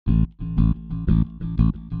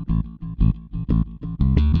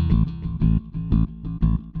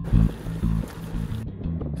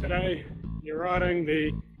riding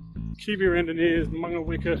the Kiwi Randonneurs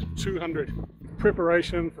Mangaweka 200.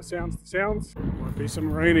 Preparation for Sounds to Sounds. Might be some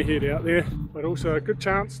rain ahead out there, but also a good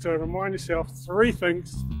chance to remind yourself 3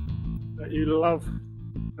 things that you love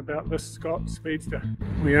about this SCOTT Speedster.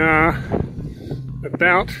 We are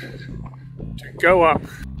about to go up.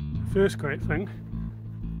 The first great thing,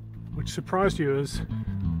 which surprised you, is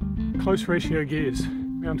close ratio gears.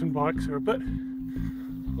 Mountain bikes are a bit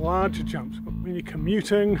larger jumps, but when you're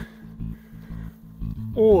commuting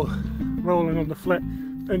or rolling on the flat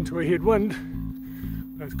into a headwind,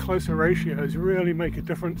 those closer ratios really make a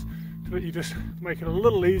difference to let you just make it a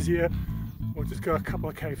little easier or just go a couple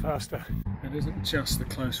of K faster. It isn't just the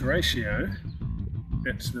close ratio,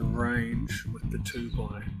 it's the range with the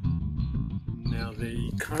 2x. Now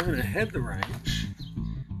the Kona had the range,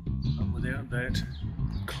 but without that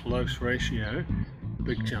close ratio,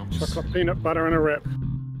 big jumps. Chocolate peanut butter in a wrap.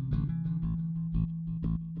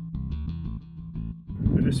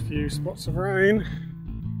 First few spots of rain,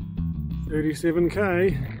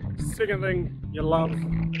 37k. Second thing you love,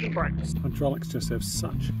 the brakes. Hydraulics just have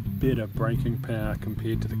such better braking power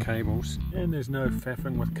compared to the cables, and there's no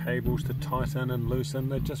faffing with cables to tighten and loosen,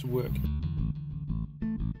 they just work.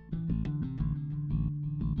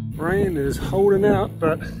 Rain is holding out,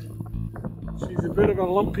 but she's a bit of a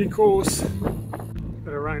lumpy course.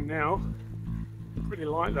 Bit of rain now, pretty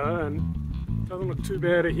light though, and doesn't look too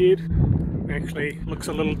bad ahead. Actually looks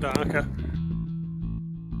a little darker.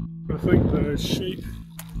 I think those sheep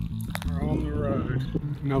are on the road.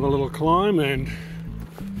 Another little climb and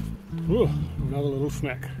another little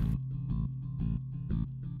snack.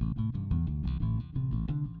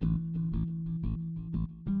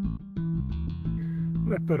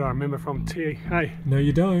 That bit I remember from TA. No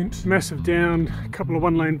you don't. Massive down, a couple of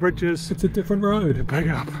one-lane bridges. It's a different road. Big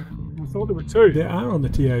up. I thought there were 2. There are on the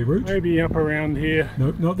TA route. Maybe up around here.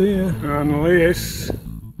 Nope, not there. Unless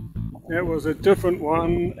that was a different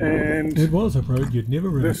one, and it was a road you'd never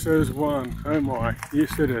ride. This is one. Oh my,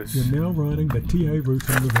 yes it is. You're now riding the TA route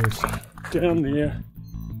in reverse. Down there,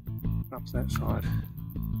 up that side.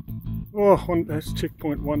 Oh, that's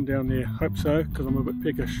checkpoint 1 down there. Hope so, because I'm a bit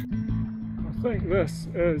peckish. I think this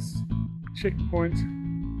is checkpoint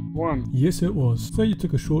 1. Yes it was. So you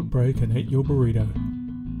took a short break and ate your burrito.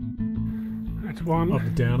 That's 1. Up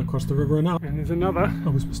and down across the river and up. And there's another. I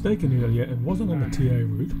was mistaken earlier, it wasn't on the TA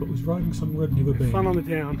route, but was riding somewhere I'd never been. Fun on the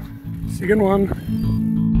down. Second one.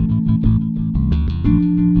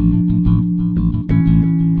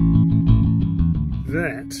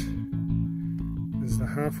 That is the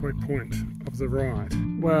halfway point of the ride.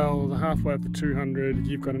 Well, the halfway of the 200,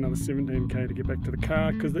 you've got another 17k to get back to the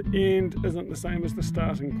car, because the end isn't the same as the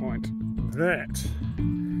starting point. That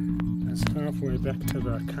is halfway back to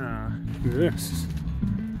the car. This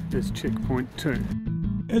is checkpoint 2.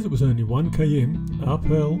 As it was only 1 km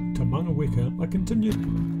uphill to Mangaweka, I continued.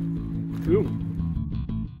 Ooh.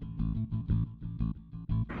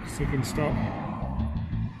 Second stop,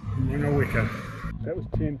 Mangaweka. That was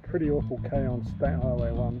 10 pretty awful K on State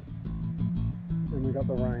Highway 1. Then we got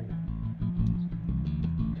the rain.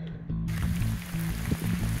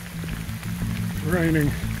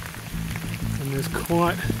 Raining, and there's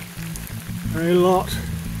quite a lot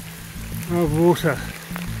of water.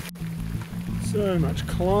 So much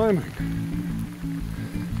climbing.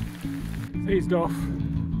 It's eased off,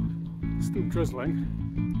 still drizzling,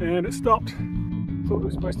 and it stopped. Thought there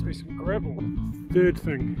was supposed to be some gravel. Third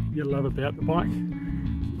thing you love about the bike,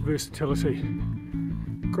 versatility.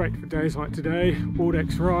 Great for days like today,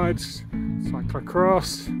 Audax rides,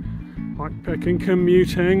 cyclocross, bike picking,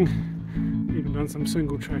 commuting, even done some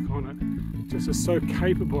single track on it. Just is so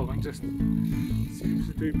capable and just seems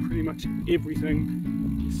to do pretty much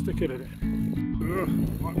everything you stick it at it.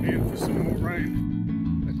 Might be in for some more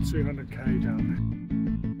rain at 200k done.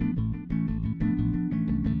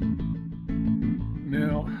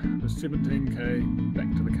 Now the 17k back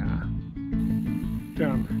to the car.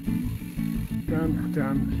 Done, done,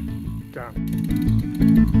 done, done.